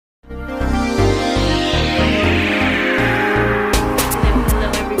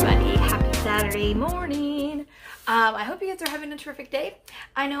I hope you guys are having a terrific day.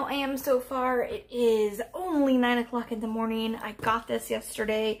 I know I am so far. It is only 9 o'clock in the morning. I got this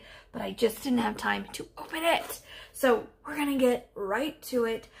yesterday, but I just didn't have time to open it. So we're gonna get right to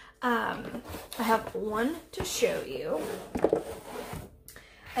it. I have one to show you.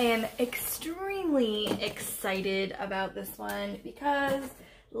 I am extremely excited about this one because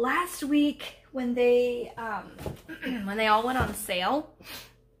last week when they when they all went on sale,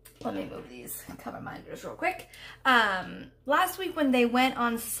 let me move these cover minders real quick. Last week when they went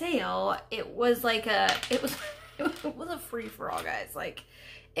on sale, it was like it was a free-for-all, guys. Like,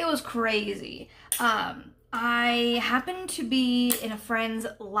 it was crazy. I happened to be in a friend's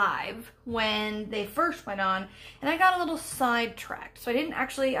live when they first went on, and I got a little sidetracked. So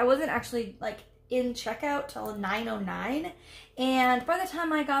I wasn't actually like in checkout till 9:09, and by the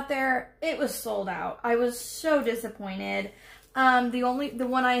time I got there, it was sold out. I was so disappointed. The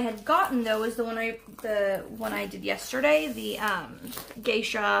one I had gotten though is the one I did yesterday, the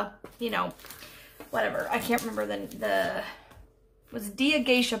geisha, you know, whatever. I can't remember the was Dia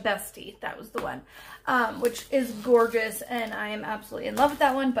Geisha Bestie. That was the one, which is gorgeous, and I am absolutely in love with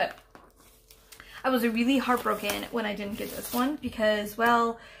that one. But I was really heartbroken when I didn't get this one because,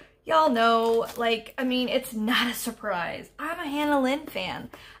 well, y'all know, like, I mean, it's not a surprise. I'm a Hannah Lynn fan.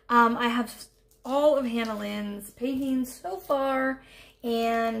 I have all of Hannah Lynn's paintings so far,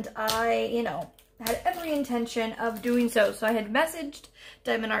 and I, you know, had every intention of doing so. So I had messaged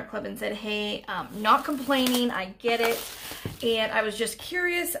Diamond Art Club and said, hey, not complaining, I get it. And I was just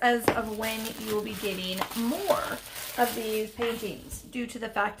curious as of when you will be getting more of these paintings due to the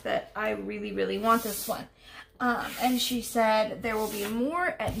fact that I really, really want this one. And she said there will be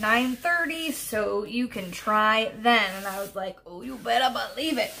more at 9:30, so you can try then. And I was like, oh, you better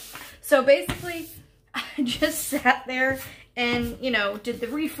believe it. So basically, I just sat there and, you know, did the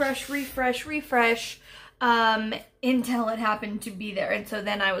refresh, until it happened to be there. And so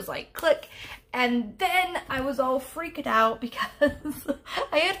then I was like, click. And then I was all freaked out because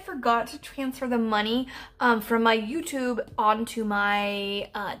I had forgot to transfer the money from my YouTube onto my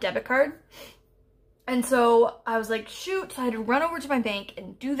debit card. And so I was like, shoot, so I had to run over to my bank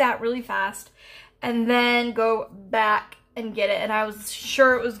and do that really fast and then go back and get it. And I was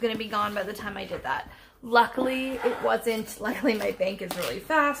sure it was going to be gone by the time I did that. Luckily, it wasn't. Luckily, my bank is really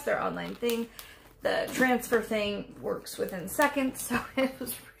fast. Their online thing, the transfer thing works within seconds. So it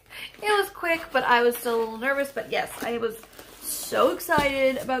was quick, but I was still a little nervous. But yes, I was so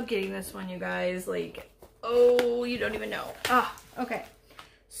excited about getting this one, you guys. Like, oh, you don't even know. Ah, okay.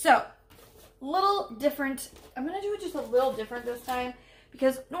 So, little different. I'm going to do it just a little different this time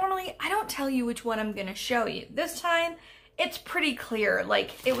because normally I don't tell you which one I'm going to show you. This time, it's pretty clear.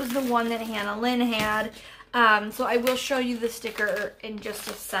 Like, it was the one that Hannah Lynn had. So I will show you the sticker in just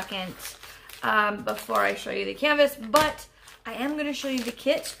a second before I show you the canvas. But I am going to show you the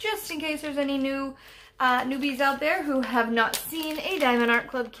kit just in case there's any newbies out there who have not seen a Diamond Art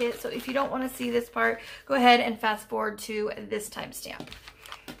Club kit. So if you don't want to see this part, go ahead and fast forward to this timestamp.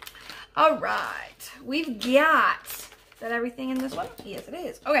 All right, we've got, is that everything in this one? Yes, it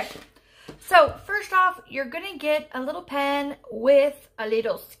is. Okay, so first off, you're gonna get a little pen with a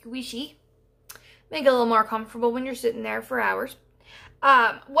little squishy. Make it a little more comfortable when you're sitting there for hours.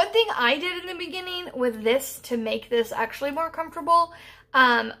 One thing I did in the beginning with this to make this actually more comfortable,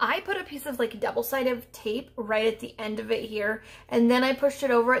 I put a piece of like double-sided tape right at the end of it here, and then I pushed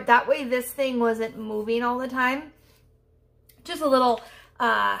it over it. That way this thing wasn't moving all the time. Just a little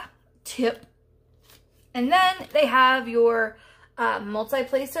tip. And then they have your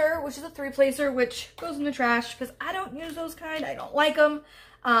multi-placer, which is a 3-placer, which goes in the trash because I don't use those kind. I don't like them.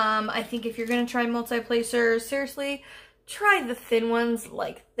 I think if you're going to try multi-placers, seriously, try the thin ones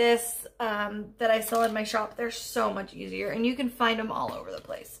like this that I sell in my shop. They're so much easier, and you can find them all over the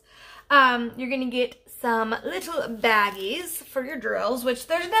place. You're going to get some little baggies for your drills, which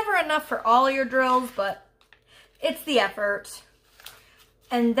there's never enough for all your drills, but it's the effort.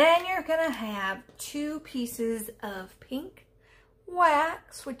 And then you're going to have 2 pieces of pink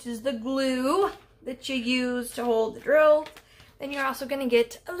wax, which is the glue that you use to hold the drill. Then you're also going to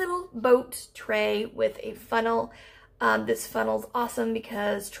get a little boat tray with a funnel. This funnel's awesome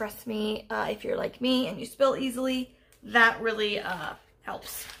because, trust me, if you're like me and you spill easily, that really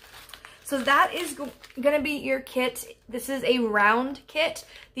helps. So that is going to be your kit. This is a round kit.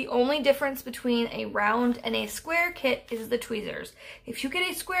 The only difference between a round and a square kit is the tweezers. If you get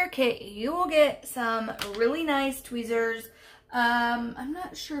a square kit, you will get some really nice tweezers. I'm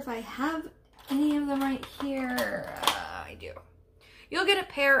not sure if I have any of them right here. I do. You'll get a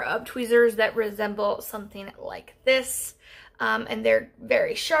pair of tweezers that resemble something like this. and they're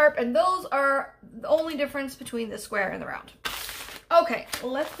very sharp, and those are the only difference between the square and the round. Okay,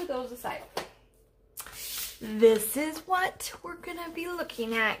 let's put those aside. This is what we're gonna be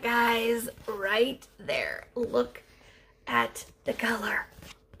looking at, guys, right there. Look at the color.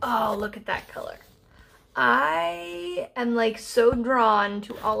 Oh, look at that color. I am like so drawn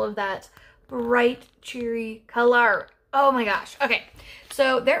to all of that bright cherry color. Oh my gosh. Okay,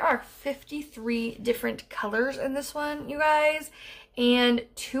 so there are 53 different colors in this one, you guys, and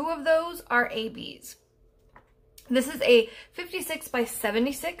 2 of those are ABs. This is a 56 by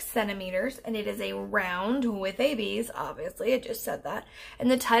 76 centimeters, and it is a round with ABs, obviously, I just said that. And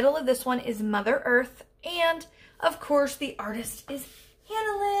the title of this one is Mother Earth, and of course the artist is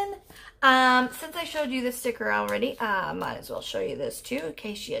Hannah Lynn. Since I showed you the sticker already, might as well show you this too, in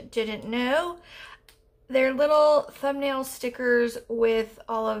case you didn't know. They're little thumbnail stickers with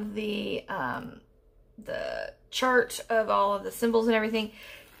all of the chart of all of the symbols and everything.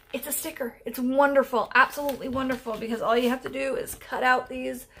 It's a sticker. It's wonderful, absolutely wonderful, because all you have to do is cut out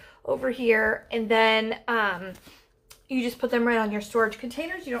these over here, and then you just put them right on your storage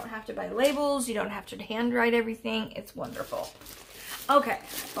containers. You don't have to buy labels. You don't have to handwrite everything. It's wonderful. Okay,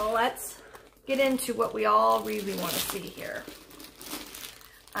 well, let's get into what we all really want to see here.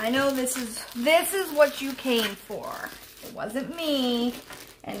 I know this is what you came for. It wasn't me,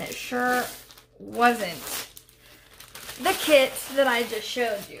 and it sure wasn't the kit that I just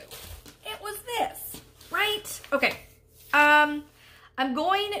showed you. It was this, right? Okay, I'm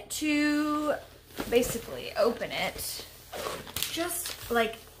going to basically open it just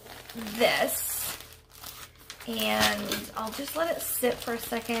like this, and I'll just let it sit for a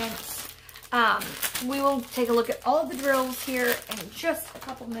second. We will take a look at all of the drills here in just a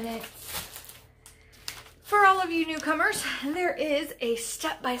couple minutes. For all of you newcomers, there is a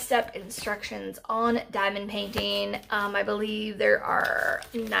step-by-step instructions on diamond painting. I believe there are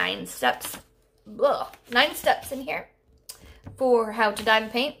 9 steps. Ugh, 9 steps in here for how to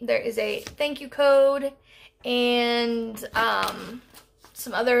diamond paint. There is a thank you code and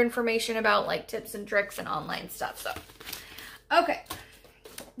some other information about like tips and tricks and online stuff. So, okay.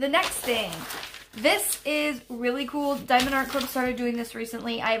 The next thing. This is really cool. Diamond Art Club started doing this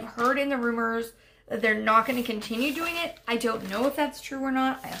recently. I've heard in the rumors that they're not going to continue doing it. I don't know if that's true or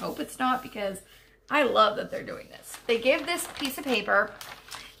not. I hope it's not, because I love that they're doing this. They give this piece of paper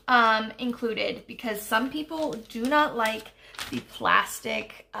included because some people do not like the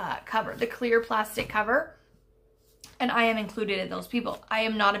plastic cover, the clear plastic cover. And I am included in those people. I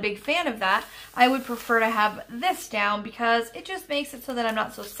am not a big fan of that. I would prefer to have this down because it just makes it so that I'm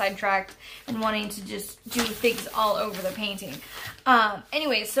not so sidetracked and wanting to just do things all over the painting.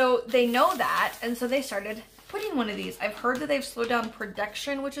 Anyway, so they know that, and so they started putting one of these. I've heard that they've slowed down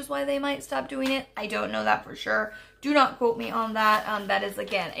production, which is why they might stop doing it. I don't know that for sure. Do not quote me on that. That is,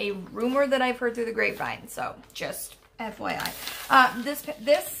 again, a rumor that I've heard through the grapevine. So just FYI.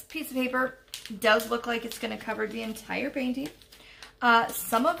 This piece of paper does look like it's going to cover the entire painting.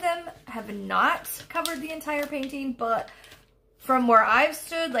 Some of them have not covered the entire painting, but from where I've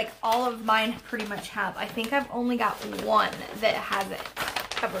stood, like all of mine pretty much have. I think I've only got one that hasn't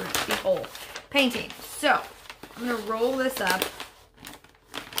covered the whole painting. So I'm going to roll this up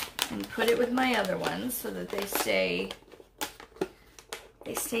and put it with my other ones so that they stay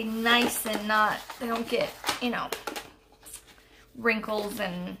nice and they don't get, you know, wrinkles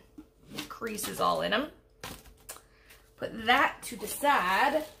and creases all in them. Put that to the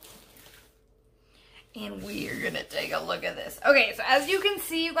side, and we're gonna take a look at this. Okay, so as you can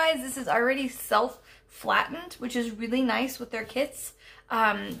see, you guys, this is already self-flattened, which is really nice with their kits.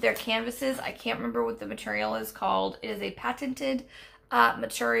 Their canvases, I can't remember what the material is called. It is a patented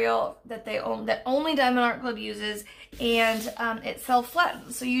material that they own, that only Diamond Art Club uses, and it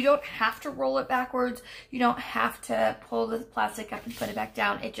self-flattens, so you don't have to roll it backwards. You don't have to pull the plastic up and put it back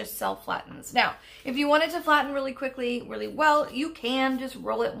down. It just self-flattens. Now, if you want it to flatten really quickly, really well, you can just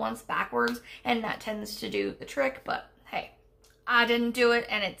roll it once backwards, and that tends to do the trick. But hey, I didn't do it,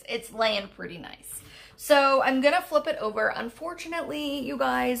 and it's laying pretty nice. So I'm gonna flip it over. Unfortunately, you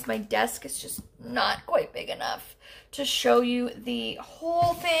guys, my desk is just not quite big enough to show you the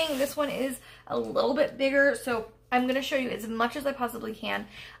whole thing. This one is a little bit bigger, so I'm gonna show you as much as I possibly can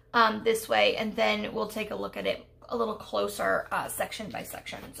this way, and then we'll take a look at it a little closer, section by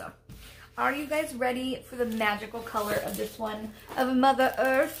section. So, are you guys ready for the magical color of this one, of Mother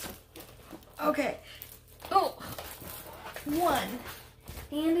Earth? Okay. Oh, 1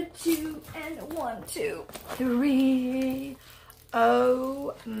 and a 2 and 1, 2, 3.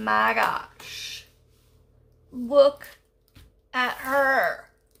 Oh my gosh. Look at her.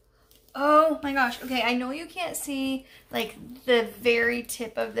 Oh my my gosh. Okay, I know you can't see like the very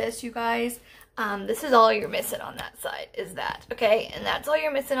tip of this, you guys. This is all you're missing on that side is that, okay? And that's all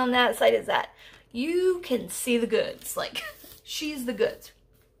you're missing on that side is that. You can see the goods. Like, she's the goods.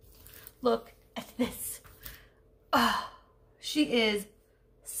 Look at this. Oh, she is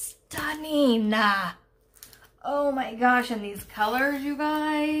stunning. Oh my gosh, and these colors, you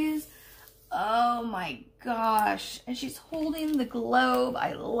guys. Oh my gosh. And she's holding the globe.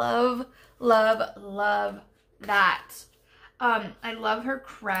 I love, love, love that. I love her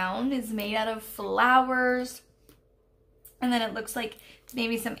crown is made out of flowers. And then it looks like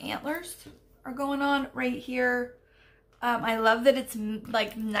maybe some antlers are going on right here. I love that it's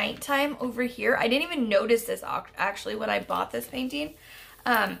like nighttime over here. I didn't even notice this actually when I bought this painting.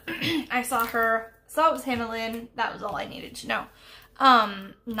 I saw it was Hannah Lynn. That was all I needed to know.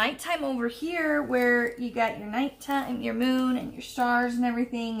 Nighttime over here where you got your nighttime, your moon and your stars and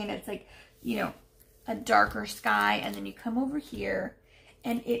everything. And it's like, you know, a darker sky. And then you come over here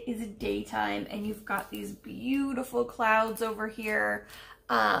and it is daytime and you've got these beautiful clouds over here.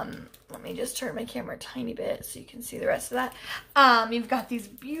 Let me just turn my camera a tiny bit so you can see the rest of that. You've got these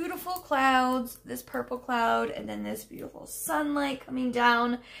beautiful clouds, this purple cloud, and then this beautiful sunlight coming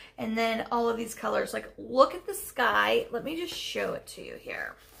down, and then all of these colors. Like, look at the sky. Let me just show it to you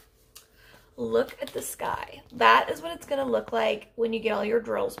here. Look at the sky. That is what it's going to look like when you get all your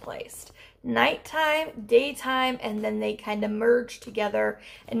drills placed. Nighttime, daytime, and then they kind of merge together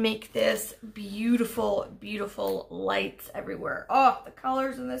and make this beautiful, beautiful lights everywhere. Oh, the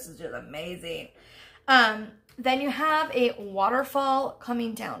colors in this is just amazing. Then you have a waterfall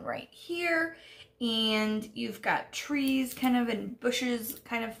coming down right here, and you've got trees kind of and bushes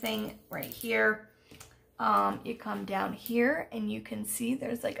kind of thing right here. You come down here and you can see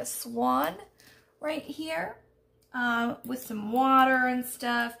there's like a swan right here with some water and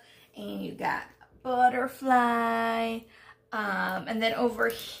stuff. And you got a butterfly. And then over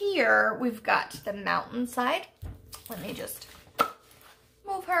here, we've got the mountainside. Let me just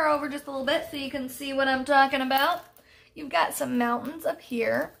move her over just a little bit so you can see what I'm talking about. You've got some mountains up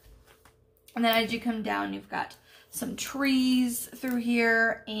here. And then as you come down, you've got some trees through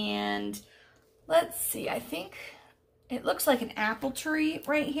here. And let's see, I think it looks like an apple tree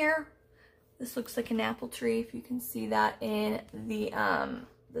right here. This looks like an apple tree, if you can see that in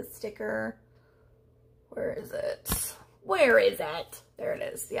the sticker. Where is it? Where is it? There it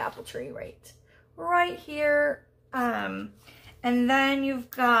is, the apple tree right here. And then you've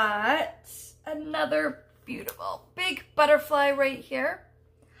got another beautiful big butterfly right here.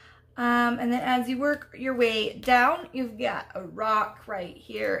 And then as you work your way down, you've got a rock right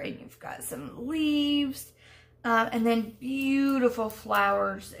here, and you've got some leaves. And then beautiful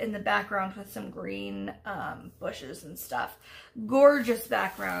flowers in the background with some green bushes and stuff. Gorgeous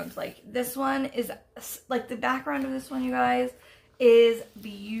background. Like this one is, like the background of this one, you guys, is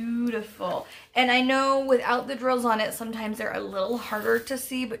beautiful. And I know without the drills on it, sometimes they're a little harder to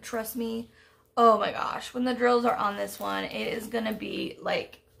see, but trust me, oh my gosh, when the drills are on this one, it is gonna be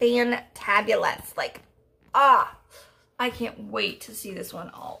like fantabulous. Like, I can't wait to see this one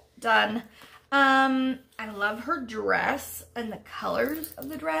all done. I love her dress and the colors of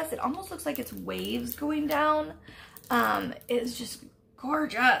the dress. It almost looks like it's waves going down. It's just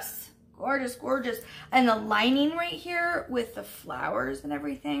gorgeous, gorgeous, gorgeous. And the lining right here with the flowers and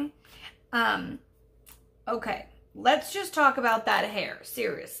everything. Okay, let's just talk about that hair,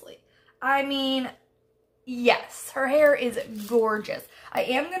 seriously. I mean, yes, her hair is gorgeous. I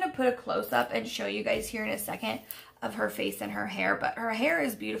am going to put a close-up and show you guys here in a second of her face and her hair, but her hair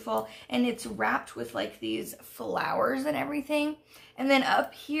is beautiful, and it's wrapped with like these flowers and everything. And then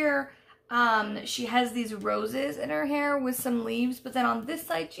up here, she has these roses in her hair with some leaves, but then on this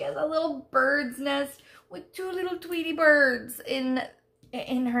side, she has a little bird's nest with two little Tweety birds in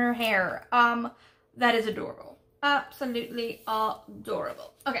her hair. That is adorable. Absolutely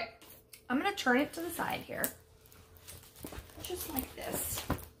adorable. Okay, I'm gonna turn it to the side here, just like this.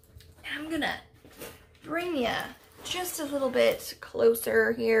 I'm gonna bring you just a little bit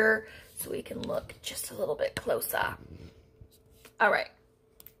closer here so we can look just a little bit closer. All right,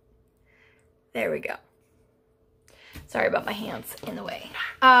 there we go. Sorry about my hands in the way.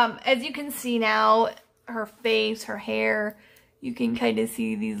 As you can see now, her face, her hair, you can kind of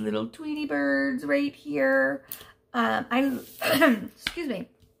see these little Tweety birds right here. Excuse me.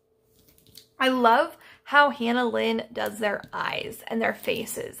 I love how Hannah Lynn does their eyes and their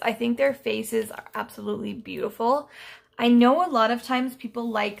faces. I think their faces are absolutely beautiful. I know a lot of times people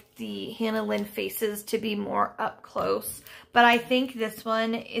like the Hannah Lynn faces to be more up close, but I think this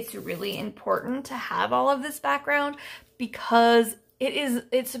one, it's really important to have all of this background because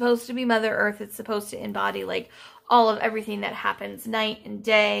it's supposed to be Mother Earth. It's supposed to embody like all of everything that happens night and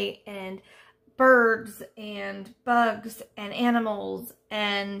day, and birds and bugs and animals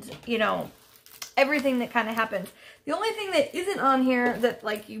and, you know, everything that kind of happens. The only thing that isn't on here that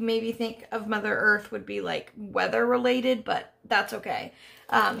like you maybe think of Mother Earth would be like weather related, but that's okay.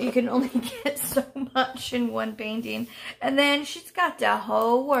 You can only get so much in one painting. And then she's got the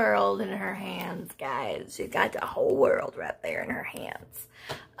whole world in her hands, guys. She's got the whole world right there in her hands.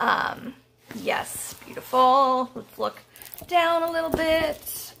 Yes, beautiful. Let's look down a little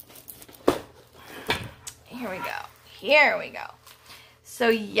bit. Here we go. Here we go. So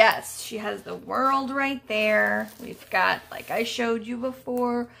yes, she has the world right there. We've got, like I showed you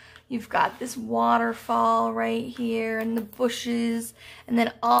before, you've got this waterfall right here and the bushes, and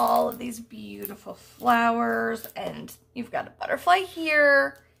then all of these beautiful flowers, and you've got a butterfly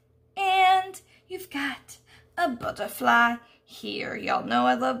here, and you've got a butterfly here. Y'all know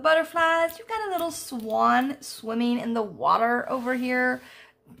I love butterflies. You've got a little swan swimming in the water over here,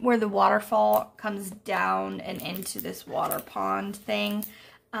 where the waterfall comes down and into this water pond thing.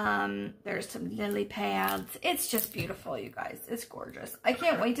 There's some lily pads. It's just beautiful, you guys. It's gorgeous. I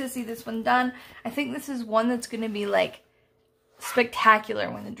can't wait to see this one done. I think this is one that's going to be like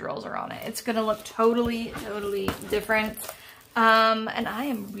spectacular when the drills are on it. It's going to look totally different. And I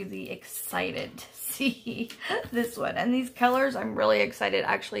am really excited to see this one. And these colors, I'm really excited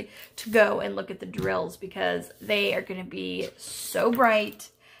actually to go and look at the drills, because they are going to be so bright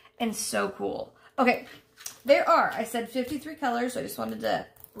and so cool. Okay, there are, I said 53 colors, so I just wanted to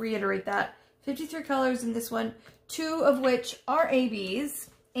reiterate that. 53 colors in this one, 2 of which are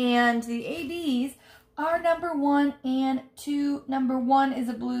ABs, and the ABs are number 1 and 2. Number 1 is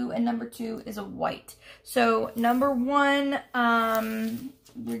a blue and number 2 is a white. So number 1,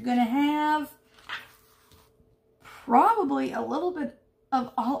 we're gonna have probably a little bit of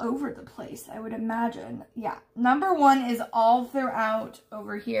all over the place, I would imagine. Yeah, number 1 is all throughout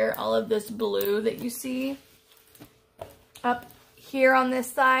over here, all of this blue that you see up here on this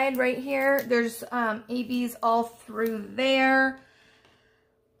side right here. There's ABs all through there.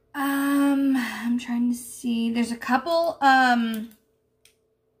 I'm trying to see. There's a couple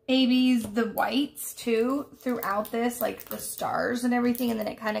ABs, the whites too, throughout this, like the stars and everything, and then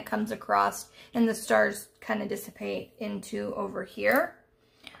it kind of comes across and the stars kind of dissipate into over here.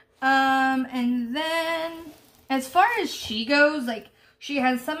 And then as far as she goes, like she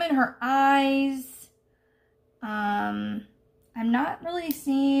has some in her eyes. I'm not really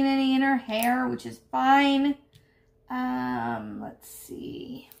seeing any in her hair, which is fine. Let's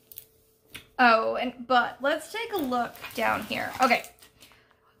see. Oh, but let's take a look down here. Okay.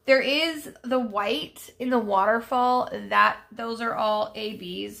 There is the white in the waterfall. Those are all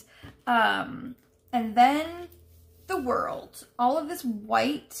ABs. And then the world. All of this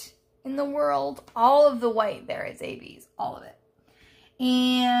white in the world, all of the white there is ABs. All of it.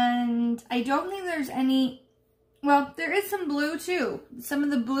 And I don't think there's any... Well, there is some blue too. Some of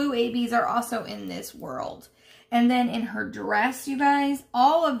the blue ABs are also in this world. And then in her dress, you guys,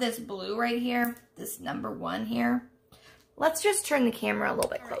 all of this blue right here, this number 1 here. Let's just turn the camera a little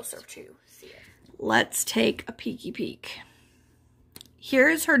bit closer to see it. Let's take a peeky peek.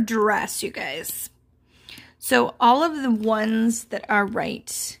 Here's her dress, you guys. So all of the ones that are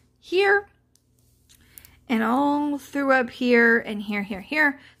right here and all through up here and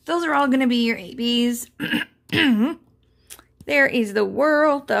here, those are all going to be your ABs. There is the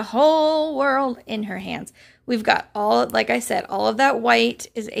world, the whole world in her hands. We've got all, like I said, all of that white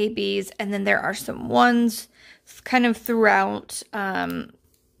is ABs, and then there are some ones kind of throughout,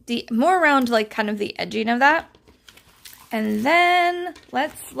 more around like kind of the edging of that. And then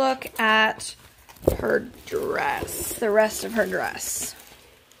let's look at her dress, the rest of her dress.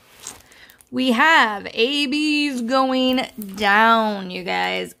 We have ABs going down, you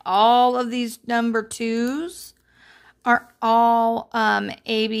guys. All of these number 2s are all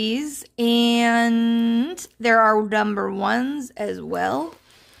ABs, and there are number 1s as well.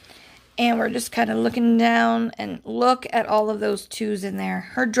 And we're just kind of looking down, and look at all of those 2s in there.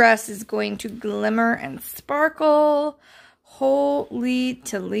 Her dress is going to glimmer and sparkle. Holy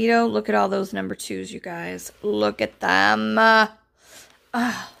Toledo. Look at all those number 2s, you guys. Look at them.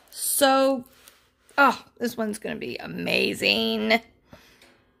 This one's going to be amazing.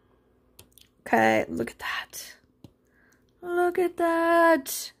 Okay, look at that. Look at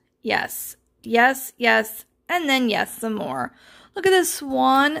that. Yes, yes, yes, and then yes, some more. Look at this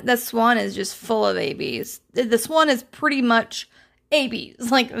swan. The swan is just full of ABs. The swan is pretty much ABs.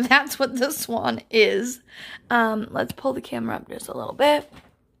 Like, that's what the swan is. Let's pull the camera up just a little bit.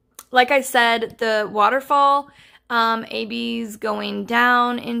 Like I said, the waterfall ABs going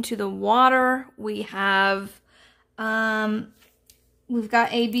down into the water. We have, we've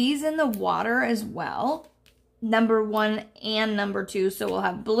got ABs in the water as well. Number 1 and number 2. So we'll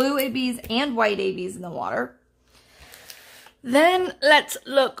have blue ABs and white ABs in the water. Then let's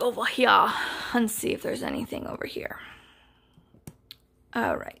look over here and see if there's anything over here.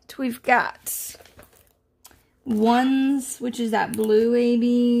 All right, we've got ones, which is that blue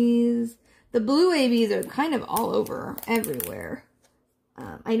ABs. The blue ABs are kind of all over everywhere.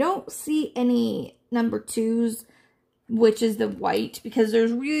 I don't see any number 2s, which is the white, because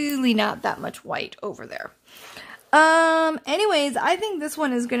there's really not that much white over there. Anyways, I think this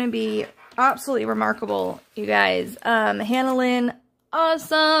one is going to be absolutely remarkable, you guys. Hannah Lynn,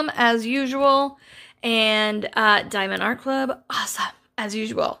 awesome as usual. And Diamond Art Club, awesome as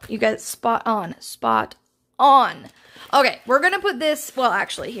usual. You guys, spot on, spot on. Okay, we're going to put this, well,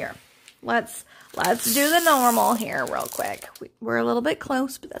 actually, here. Let's do the normal here real quick. We're a little bit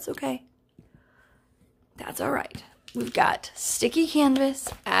close, but that's okay. That's all right. We've got sticky canvas,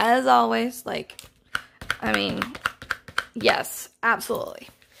 as always. Like, I mean, yes, absolutely.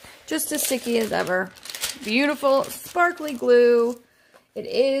 Just as sticky as ever. Beautiful, sparkly glue. It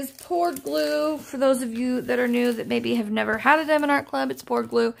is poured glue. For those of you that are new that maybe have never had a Diamond Art Club, it's poured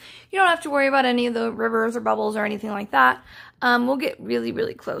glue. You don't have to worry about any of the rivers or bubbles or anything like that. We'll get really,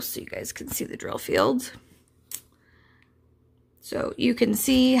 really close so you guys can see the drill field. So you can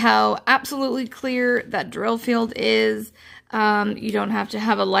see how absolutely clear that drill field is. You don't have to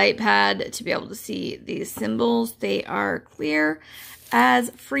have a light pad to be able to see these symbols. They are clear as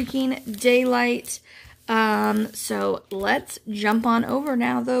freaking daylight. So let's jump on over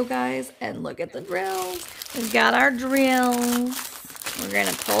now though, guys, and look at the drills. We've got our drills. We're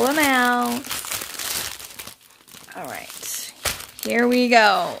gonna pull them out. All right, here we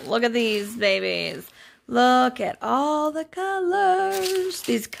go. Look at these babies. Look at all the colors.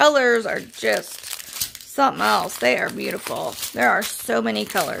 These colors are just something else. They are beautiful. There are so many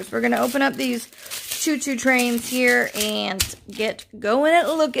colors. We're going to open up these choo-choo trains here and get going at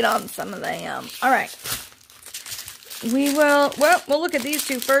looking on some of them. All right. We'll look at these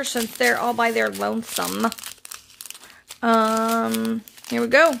two first since they're all by their lonesome. Here we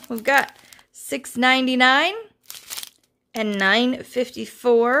go. We've got $6.99 and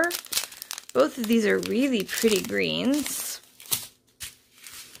 $9.54. Both of these are really pretty greens.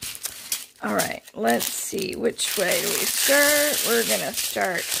 All right, let's see. Which way do we start? We're going to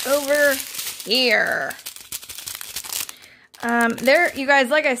start over here. You guys,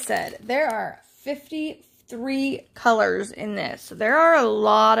 like I said, there are 53 colors in this. So there are a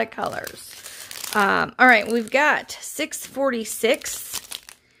lot of colors. All right, we've got 646,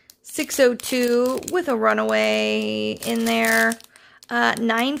 602 with a runaway in there.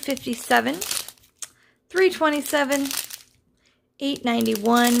 957, 327,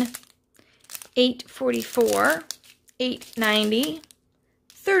 891, 844, 890,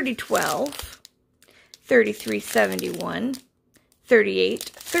 3012, 3371, 38,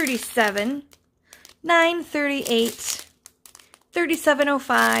 37, 938,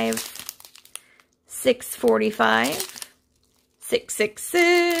 3705, 645,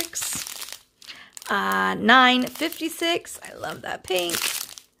 666, 956, I love that pink,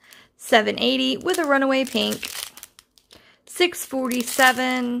 780 with a runaway pink,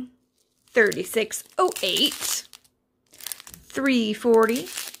 647, 3608, 340,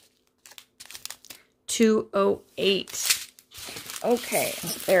 208. Okay,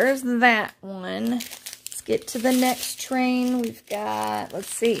 there's that one. Let's get to the next train. We've got,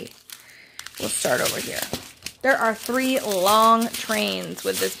 let's see, we'll start over here. There are 3 long trains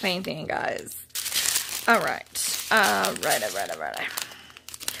with this painting, guys. All right. Right.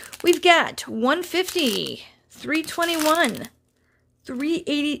 We've got 150, 321,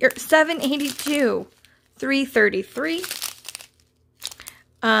 380, or 782, 333,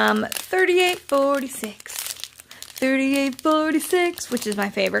 3846, 3846, which is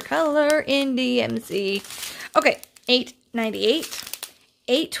my favorite color in DMC. Okay, 898,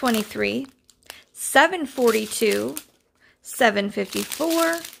 823, 742,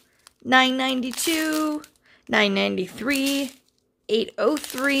 754, 992, 993,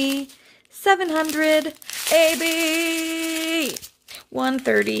 803, 700, AB,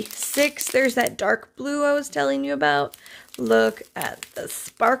 136. There's that dark blue I was telling you about. Look at the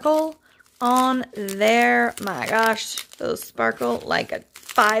sparkle on there. My gosh, those sparkle like a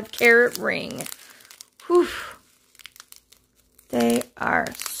 5-carat ring. Whew. They are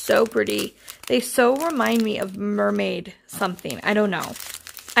so pretty. They so remind me of mermaid something. I don't know.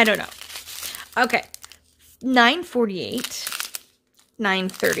 Okay. 948,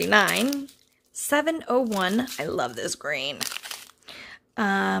 939, 701. I love this green.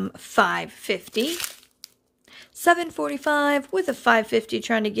 550. 745 with a 550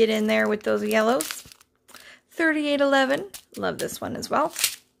 trying to get in there with those yellows. 3811. Love this one as well.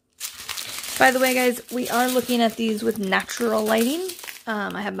 By the way, guys, we are looking at these with natural lighting.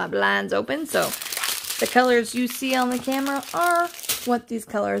 I have my blinds open, so the colors you see on the camera are what these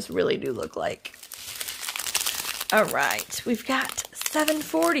colors really do look like. All right, we've got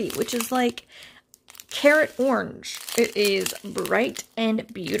 740, which is like carrot orange. It is bright and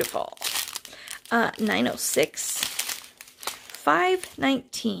beautiful. 906,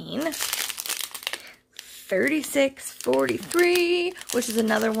 519, 3643, which is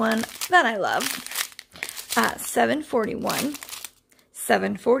another one that I love. 741,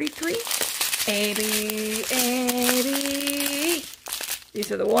 743, AB. These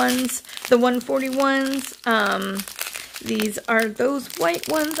are the ones, the 141s. These are those white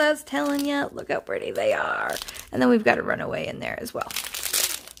ones I was telling you. Look how pretty they are. And then we've got a runaway in there as well.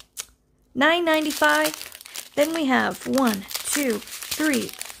 995. Then we have 1, 2, 3,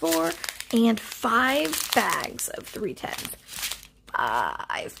 4, and 5 bags of 310s.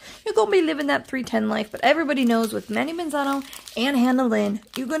 5. You're going to be living that 310 life, but everybody knows with Maddie Manzano and Hannah Lynn,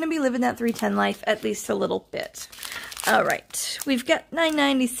 you're going to be living that 310 life at least a little bit. All right, we've got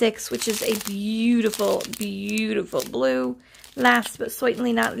 996, which is a beautiful, beautiful blue. Last but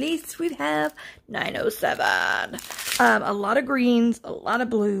certainly not least, we have 907. A lot of greens, a lot of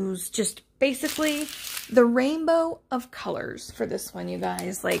blues, just basically the rainbow of colors for this one, you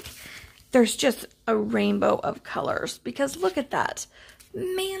guys. Like, there's just a rainbow of colors because look at that.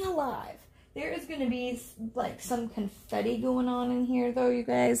 Man alive. There is going to be like some confetti going on in here though, you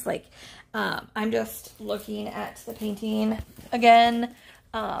guys. Like, I'm just looking at the painting again,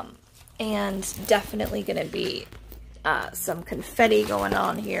 and definitely going to be some confetti going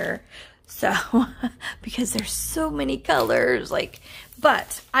on here. So, because there's so many colors, like,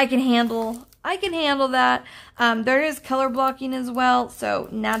 but I can handle that. There is color blocking as well, so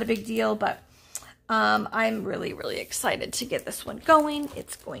not a big deal, but I'm really, really excited to get this one going.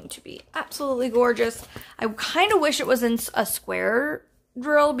 It's going to be absolutely gorgeous. I kind of wish it was in a square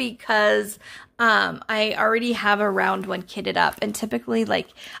drill because I already have a round one kitted up, and typically like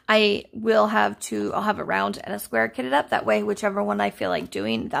I'll have a round and a square kitted up. That way, whichever one I feel like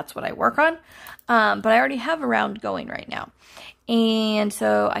doing, that's what I work on. But I already have a round going right now, and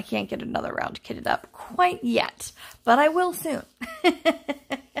so I can't get another round kitted up quite yet, but I will soon.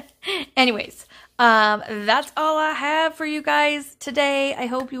 Anyways, that's all I have for you guys today. I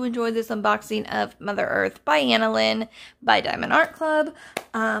hope you enjoyed this unboxing of Mother Earth by Hannah Lynn by Diamond Art Club.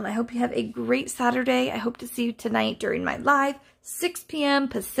 I hope you have a great Saturday. I hope to see you tonight during my live, 6 p.m.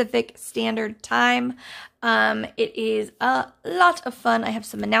 Pacific Standard Time. It is a lot of fun. I have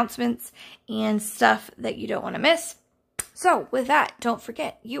some announcements and stuff that you don't want to miss. So, with that, don't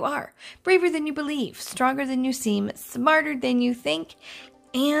forget, you are braver than you believe, stronger than you seem, smarter than you think,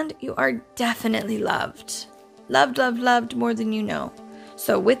 and you are definitely loved. Loved, loved, loved more than you know.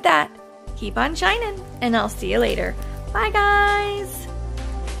 So with that, keep on shining, and I'll see you later. Bye, guys!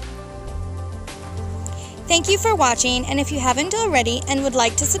 Thank you for watching, and if you haven't already and would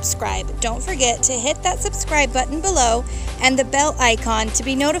like to subscribe, don't forget to hit that subscribe button below and the bell icon to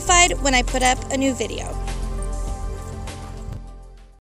be notified when I put up a new video.